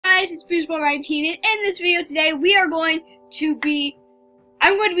guys, it's Foosball19, and in this video today I'm going to be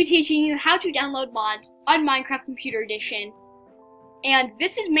teaching you how to download mods on Minecraft Computer Edition. And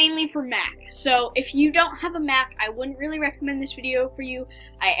this is mainly for Mac, so if you don't have a Mac, I wouldn't really recommend this video for you.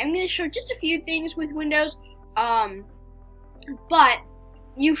 I am going to show just a few things with Windows, but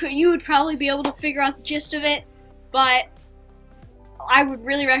you would probably be able to figure out the gist of it, but I would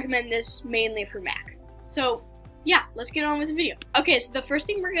really recommend this mainly for Mac. So yeah, let's get on with the video. Okay, so the first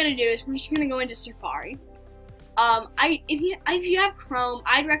thing we're gonna do is we're just gonna go into Safari. If you have Chrome,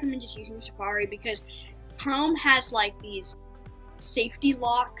 I'd recommend just using Safari because Chrome has like these safety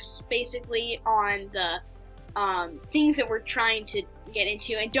locks basically on the things that we're trying to get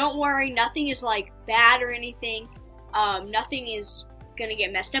into. And don't worry, nothing is like bad or anything. Nothing is gonna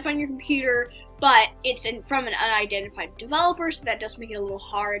get messed up on your computer, but it's from an unidentified developer, so that does make it a little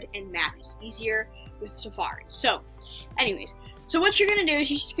hard, and Mac is easier with Safari. So, anyways, so what you're gonna do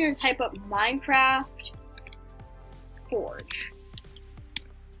is you're just gonna type up Minecraft Forge,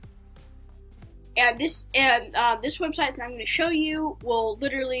 and this website that I'm gonna show you will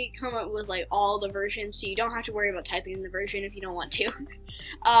literally come up with like all the versions, so you don't have to worry about typing in the version if you don't want to.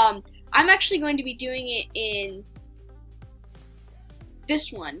 I'm actually going to be doing it in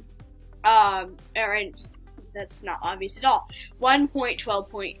this one. Alright, that's not obvious at all.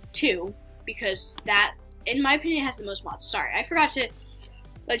 1.12.2. because that, in my opinion, has the most mods. Sorry, I forgot to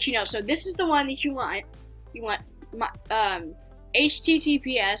let you know. So this is the one that you want. You want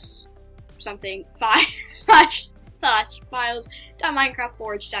https something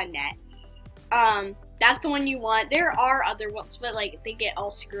 //files.minecraftforge.net. That's the one you want. There are other ones, but like they get all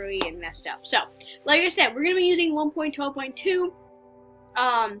screwy and messed up. So, like I said, we're gonna be using 1.12.2.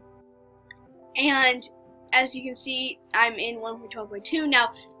 And as you can see, I'm in 1.12.2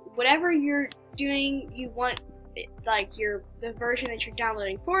 now. Whatever you're doing, you want like the version that you're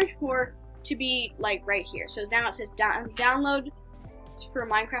downloading Forge for to be like right here. So now it says download for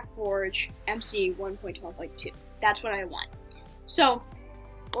Minecraft Forge MC 1.12.2. That's what I want. So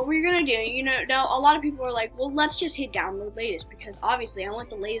what we're gonna do, now a lot of people are like, well, let's just hit download latest because obviously I want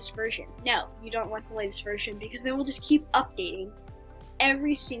the latest version. No, you don't want the latest version because they will just keep updating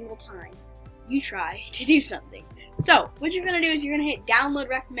every single time you try to do something. So, what you're going to do is you're going to hit download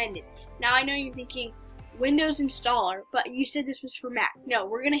recommended. Now, I know you're thinking Windows installer, but you said this was for Mac. No,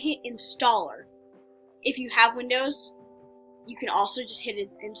 we're going to hit installer. If you have Windows, you can also just hit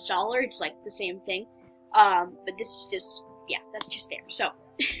installer. It's like the same thing. But this is just, yeah, that's just there. So,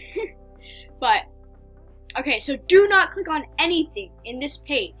 but, okay, so do not click on anything in this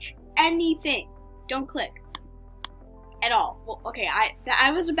page. Anything. Don't click. At all. Well, okay,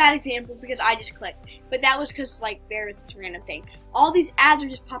 that was a bad example because I just clicked, but that was because like there was this random thing. All these ads are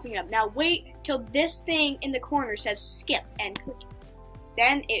just popping up. Now wait till this thing in the corner says skip and click it.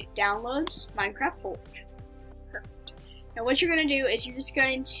 Then it downloads Minecraft Forge. Perfect. Now what you're gonna do is you're just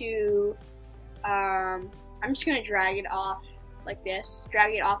going to, I'm just gonna drag it off like this.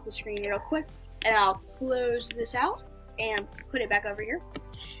 Drag it off the screen real quick, and I'll close this out and put it back over here.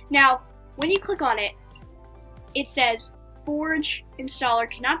 Now when you click on it, it says Forge installer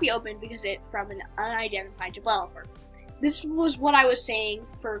cannot be opened because it's from an unidentified developer. This was what I was saying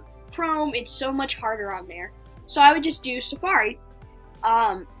for Chrome. It's so much harder on there. So I would just do Safari.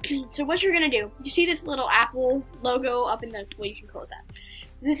 So what you're gonna do, you see this little Apple logo up in the, well, you can close that.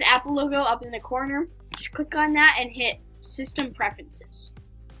 This Apple logo up in the corner, just click on that and hit System Preferences.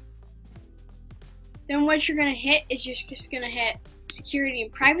 Then what you're gonna hit is you're just gonna hit Security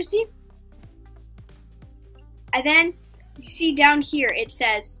and Privacy. And then you see down here it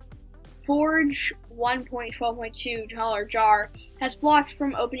says Forge 1.12.2 jar has blocked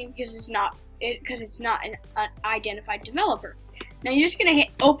from opening because it's not an unidentified developer. Now you're just gonna hit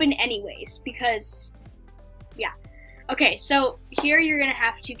open anyways because yeah. Okay, so here you're gonna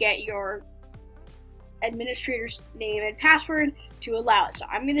have to get your administrator's name and password to allow it. So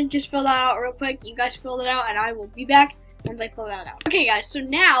I'm gonna just fill that out real quick. You guys fill it out and I will be back once I fill that out. Okay guys, so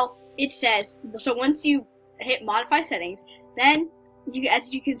now it says, so once you hit modify settings, then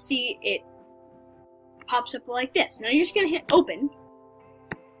as you can see, it pops up like this. Now you're just gonna hit open.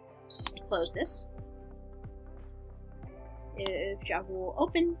 Just close this. If Java will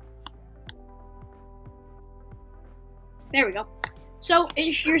open. There we go. So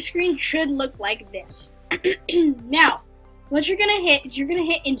your screen should look like this. Now, what you're gonna hit is you're gonna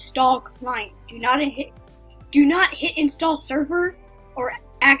hit install client. Do not hit install server or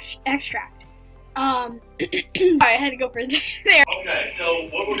extract. Sorry, I had to go for there. Okay, so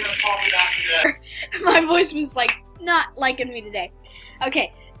what we're gonna talk about today. My voice was like not liking me today.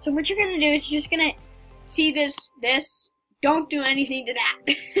 Okay, so what you're gonna do is you're just gonna see this. Don't do anything to that.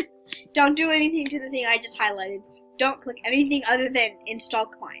 don't do anything to the thing I just highlighted. Don't click anything other than install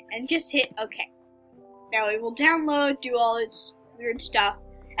client, and just hit OK. Now it will download, do all its weird stuff,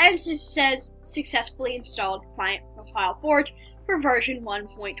 and it says successfully installed client file forge for version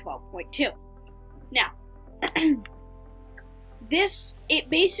 1.12.2. Now, it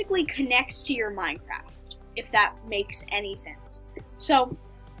basically connects to your Minecraft, if that makes any sense. So,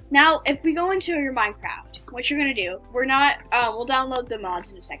 now, if we go into your Minecraft, what you're gonna do, we'll download the mods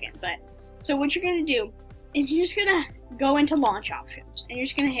in a second, but, so what you're gonna do is you're just gonna go into launch options, and you're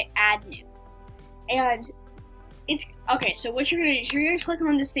just gonna hit add new. And okay, so what you're gonna do is you're gonna click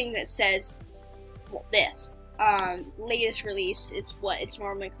on this thing that says, well, this, latest release is what it's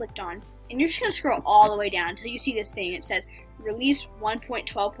normally clicked on. And you're just gonna scroll all the way down until you see this thing. It says release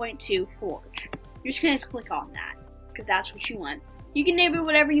 1.12.2 forge. You're just gonna click on that, because that's what you want. You can name it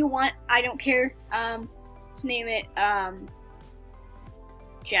whatever you want, I don't care. Let's name it,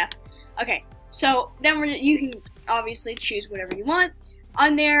 Jeff. Okay, so then you can obviously choose whatever you want.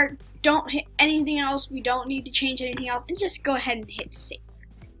 On there, don't hit anything else, we don't need to change anything else, and just go ahead and hit save.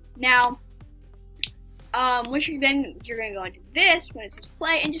 Now, you're gonna go into this when it says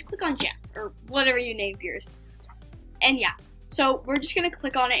play, and just click on Jeff, or whatever you named yours. And yeah, so we're just gonna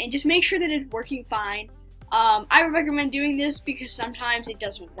click on it, and just make sure that it's working fine. I would recommend doing this because sometimes it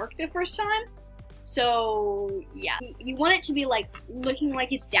doesn't work the first time. So yeah, you want it to be like looking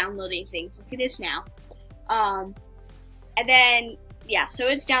like it's downloading things like it is now. And then yeah, so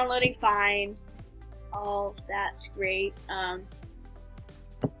it's downloading fine. Oh, that's great.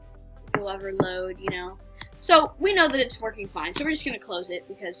 If it'll ever load, you know. So we know that it's working fine. So we're just gonna close it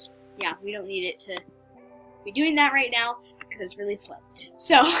because yeah, we don't need it to be doing that right now because it's really slow.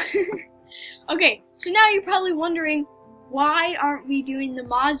 So okay, so now you're probably wondering, why aren't we doing the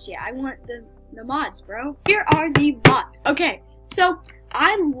mods yet? I want the mods, bro. Here are the mods. Okay, so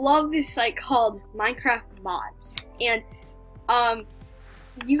I love this site called Minecraftmods, and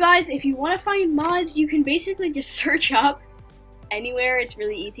you guys, if you want to find mods, you can basically just search up anywhere. It's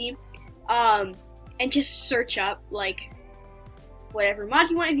really easy, and just search up like whatever mod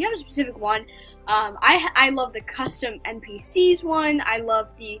you want. If you have a specific one, I love the custom NPCs one. I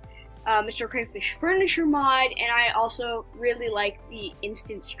love the Mr. Crayfish Furniture mod, and I also really like the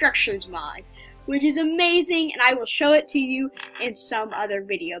Instant Structures mod, which is amazing, and I will show it to you in some other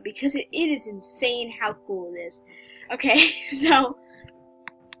video because it is insane how cool it is. Okay, so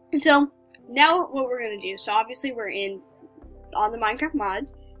now what we're gonna do, so obviously we're on the Minecraft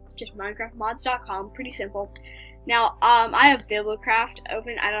mods, just minecraftmods.com, pretty simple. Now, I have Bibliocraft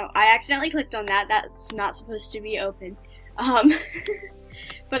open. I accidentally clicked on that. That's not supposed to be open.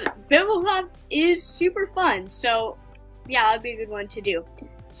 But Bibliocraft is super fun, so yeah, that'd be a good one to do.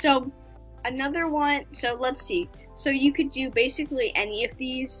 So another one, so let's see. So you could do basically any of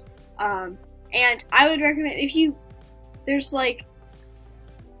these, and I would recommend if you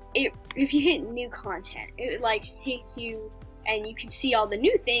hit new content, it would like take you and you can see all the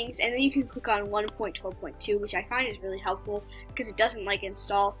new things, and then you can click on 1.12.2, which I find is really helpful because it doesn't like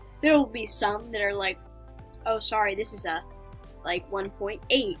install. There will be some that are like, oh sorry, this is a like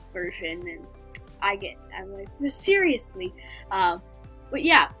 1.8 version, and I'm like, seriously. But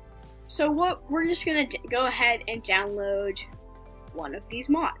yeah, so we're just gonna go ahead and download one of these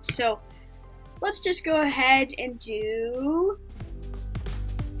mods. So let's just go ahead and do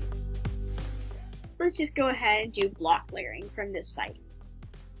block layering from this site.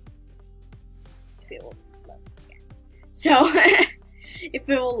 If it will load. Yeah. So if it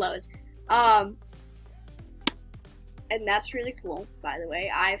will load. And that's really cool, by the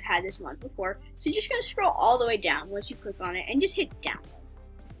way. I've had this mod before. So you're just gonna scroll all the way down once you click on it and just hit download.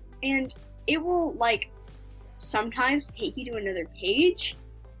 And it will like sometimes take you to another page,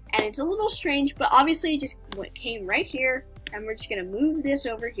 and it's a little strange, but obviously it just came right here, and we're just gonna move this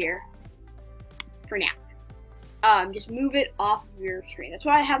over here for now. Just move it off of your screen. That's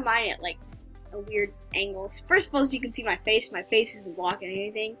why I have mine at like a weird angle. First of all, as you can see my face isn't blocking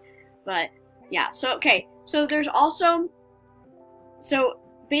anything, but yeah, so okay. So there's also, so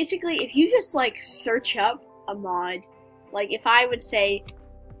basically if you just like search up a mod, like if I would say,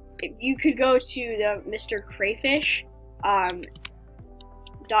 if you could go to the Mr. Crayfish .com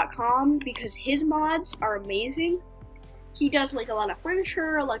because his mods are amazing. He does like a lot of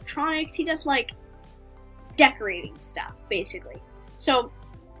furniture, electronics, he does like decorating stuff basically. So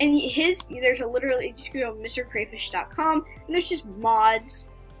and there's a literally just go to MrCrayfish.com and there's just mods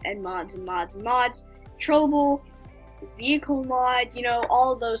and mods and mods and mods. Controllable, vehicle mod, you know,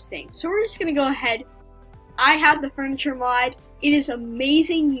 all of those things. So we're just gonna go ahead. I have the furniture mod. It is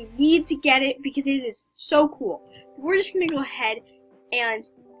amazing. You need to get it because it is so cool. We're just gonna go ahead and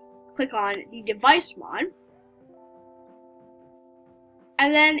click on the device mod,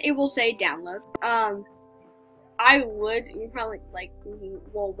 and then it will say download. You're probably like thinking,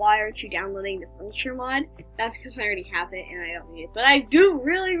 well, why aren't you downloading the furniture mod? That's because I already have it and I don't need it. But I do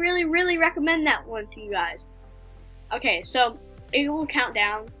really, really, really recommend that one to you guys. Okay, so it will count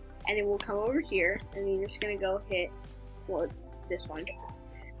down and it will come over here, and then you're just gonna go hit, well, this one.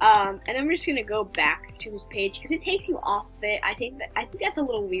 And then we're just gonna go back to this page because it takes you off of it. I think that's a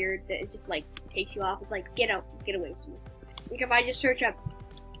little weird that it just like takes you off. It's like get away from this. Like if I just search up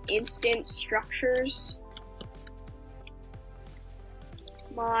instant structures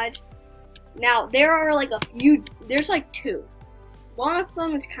mod. Now there are like a few. There's like two. One of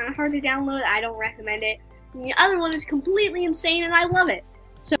them is kind of hard to download. I don't recommend it. And the other one is completely insane, and I love it.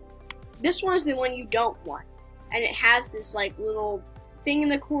 So this one is the one you don't want, and it has this like little thing in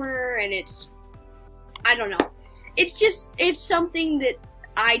the corner, and I don't know. It's something that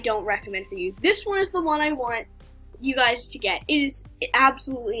I don't recommend for you. This one is the one I want you guys to get. It is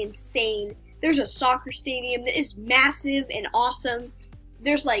absolutely insane. There's a soccer stadium that is massive and awesome.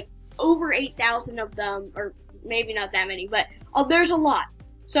 There's like over 8,000 of them, or maybe not that many, but there's a lot.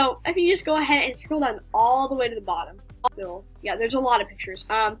 So if you just go ahead and scroll down all the way to the bottom, yeah, there's a lot of pictures.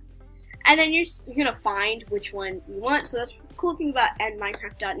 And then you're gonna find which one you want. So that's the cool thing about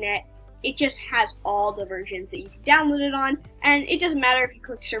Minecraft.net. It just has all the versions that you can download it on, and it doesn't matter if you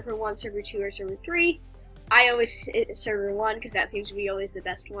click server 1, server 2, or server 3. I always hit server 1 because that seems to be always the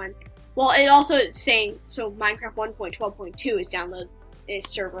best one. Well, it also is saying, so Minecraft 1.12.2 is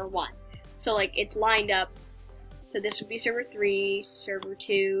server 1. So like it's lined up. So this would be server 3, server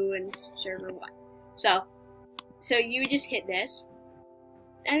 2, and server 1. So you just hit this,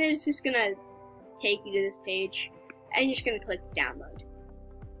 and it's just gonna take you to this page, and you're just gonna click download.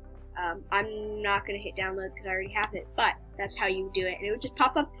 I'm not gonna hit download because I already have it, but that's how you do it, and it would just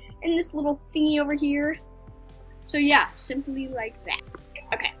pop up in this little thingy over here. So yeah, simply like that.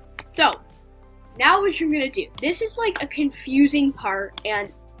 Okay, so now what you're gonna do. This is like a confusing part,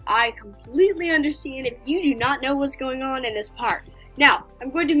 and I completely understand if you do not know what's going on in this part. Now, I'm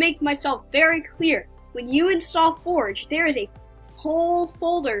going to make myself very clear. When you install Forge, there is a whole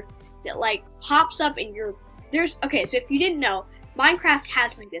folder that like pops up in your, okay, so if you didn't know, Minecraft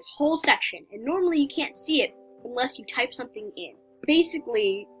has like this whole section, and normally you can't see it unless you type something in.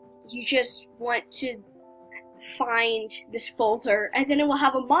 Basically, you just want to find this folder, and then it will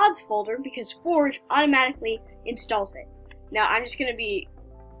have a mods folder because Forge automatically installs it. Now, I'm just gonna be,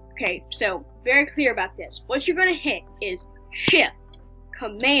 okay, so very clear about this. What you're gonna hit is Shift,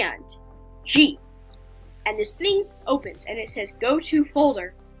 Command, G, and this thing opens, and it says go to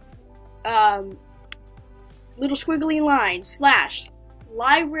folder, little squiggly line, /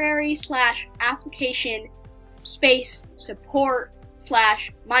 library / application space support /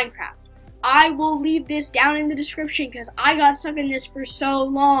 Minecraft. I will leave this down in the description because I got stuck in this for so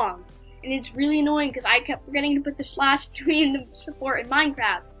long, and it's really annoying because I kept forgetting to put the / between the support and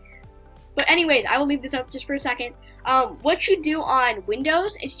Minecraft. But anyways, I will leave this up just for a second. What you do on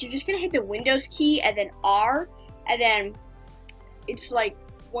Windows is you're just gonna hit the Windows key and then R, and then it's like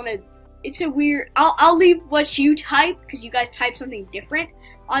it's a weird. I'll leave what you type because you guys type something different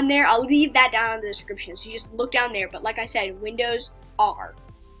on there. I'll leave that down in the description, so you just look down there. But like I said, Windows R.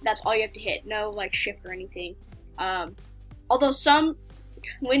 That's all you have to hit. No like Shift or anything. Although some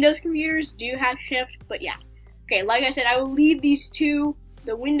Windows computers do have Shift, but yeah. Okay, like I said, I will leave these two,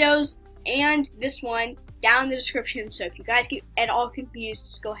 the Windows and this one, down in the description. So if you guys get at all confused,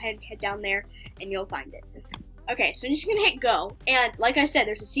 just go ahead and head down there and you'll find it. Okay, so I'm just gonna hit go, and like I said,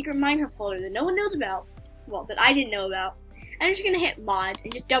 there's a secret Minecraft folder that no one knows about, well, that I didn't know about, and I'm just gonna hit mods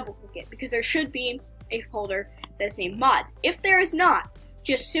and just double click it because there should be a folder that's named mods. If there is not,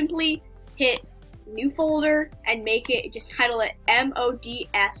 just simply hit new folder and make it, just title it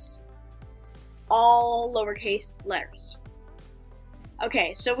MODS, all lowercase letters.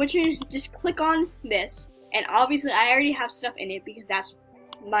 Okay, so what you just click on this, and obviously I already have stuff in it because that's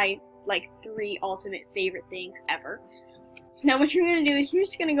my like 3 ultimate favorite things ever. Now what you're gonna do is you're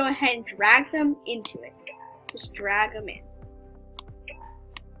just gonna go ahead and drag them into it. Just drag them in.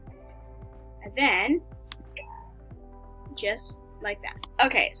 And then, just like that.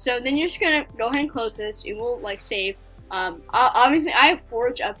 Okay, so then you're just gonna go ahead and close this. It will like save. Obviously I have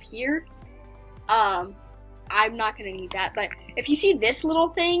Forge up here. I'm not gonna need that, but if you see this little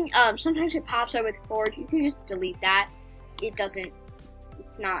thing, sometimes it pops up with Forge. You can just delete that.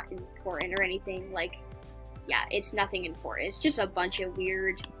 It's not important or anything. Like, yeah, it's nothing important. It's just a bunch of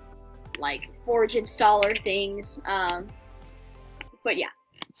weird, like, Forge installer things. But yeah,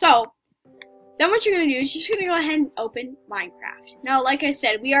 so Then what you're going to do is you're just going to go ahead and open Minecraft. Now, like I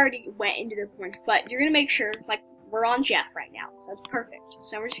said, we already went into the point, but you're going to make sure, like, we're on Jeff right now, so that's perfect.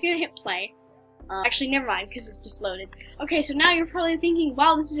 So we're just going to hit play. Actually, never mind, because it's just loaded. Okay, so now you're probably thinking,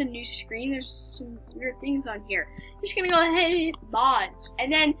 wow, this is a new screen. There's some weird things on here. You're just going to go ahead and hit mods.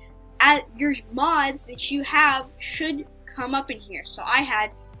 And then your mods that you have should come up in here. So I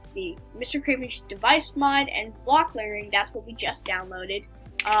had the Mr. Crayfish device mod and block layering. That's what we just downloaded.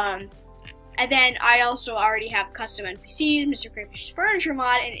 And then I also already have custom NPCs, Mr. Crayfish's furniture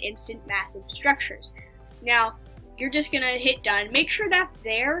mod, and instant massive structures. Now, you're just gonna hit done. Make sure that's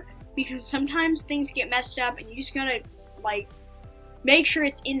there, because sometimes things get messed up, and you just gotta, like, make sure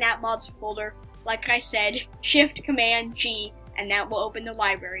it's in that mods folder. Like I said, Shift Command G, and that will open the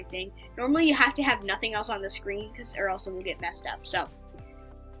library thing. Normally, you have to have nothing else on the screen, or else it will get messed up. So,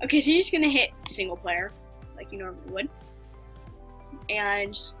 okay, so you're just gonna hit single player, like you normally would,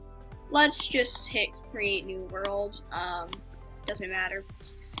 and let's just hit create new world. Doesn't matter.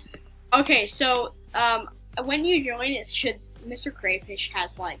 Okay, so when you join, it should Mr. Crayfish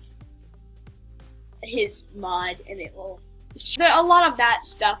has like his mod, and it will a lot of that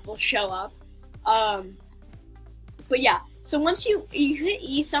stuff will show up. But yeah, so once you hit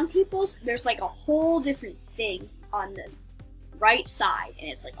E, some people's there's like a whole different thing on the right side, and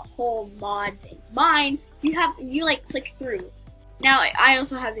it's like a whole mod thing. Mine, you like click through. Now, I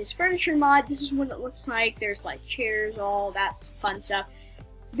also have this furniture mod. This is what it looks like. There's like chairs, all that fun stuff.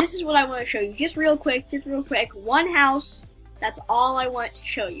 This is what I want to show you, just real quick, one house. That's all I want to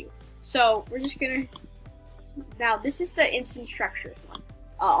show you. So we're just gonna, now this is the instant structures one.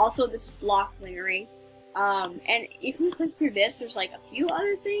 Also this block layering. And if you click through this, there's like a few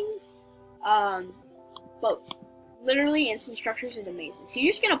other things. But literally instant structures is amazing. So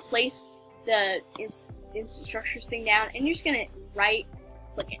you're just gonna place the instant structures thing down, and you're just gonna right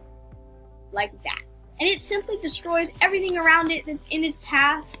click it like that, and it simply destroys everything around it that's in its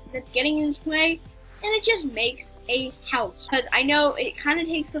path, that's getting in its way, and it just makes a house. Because I know it kind of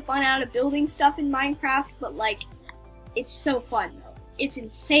takes the fun out of building stuff in Minecraft, but like, it's so fun though. It's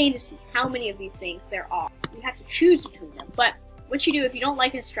insane to see how many of these things there are. You have to choose between them. But what you do if you don't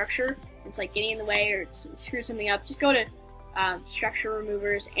like a structure, it's like getting in the way or screw something up, just go to structure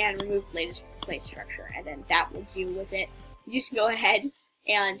removers and remove latest place structure, and then that will deal with it. You just go ahead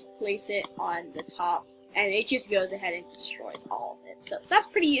and place it on the top, and it just goes ahead and destroys all of it. So that's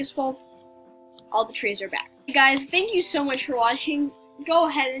pretty useful. All the trees are back. Hey guys, thank you so much for watching. Go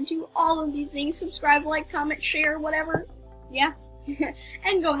ahead and do all of these things. Subscribe, like, comment, share, whatever. Yeah.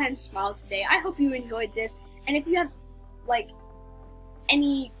 And go ahead and smile today. I hope you enjoyed this. And if you have, like,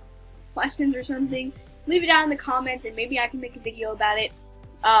 any questions or something, leave it down in the comments, and maybe I can make a video about it,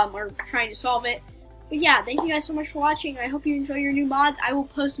 or trying to solve it. But yeah, thank you guys so much for watching. I hope you enjoy your new mods. I will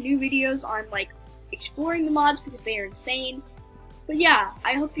post new videos on, like, exploring the mods because they are insane. But yeah,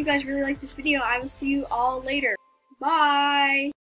 I hope you guys really like this video. I will see you all later. Bye!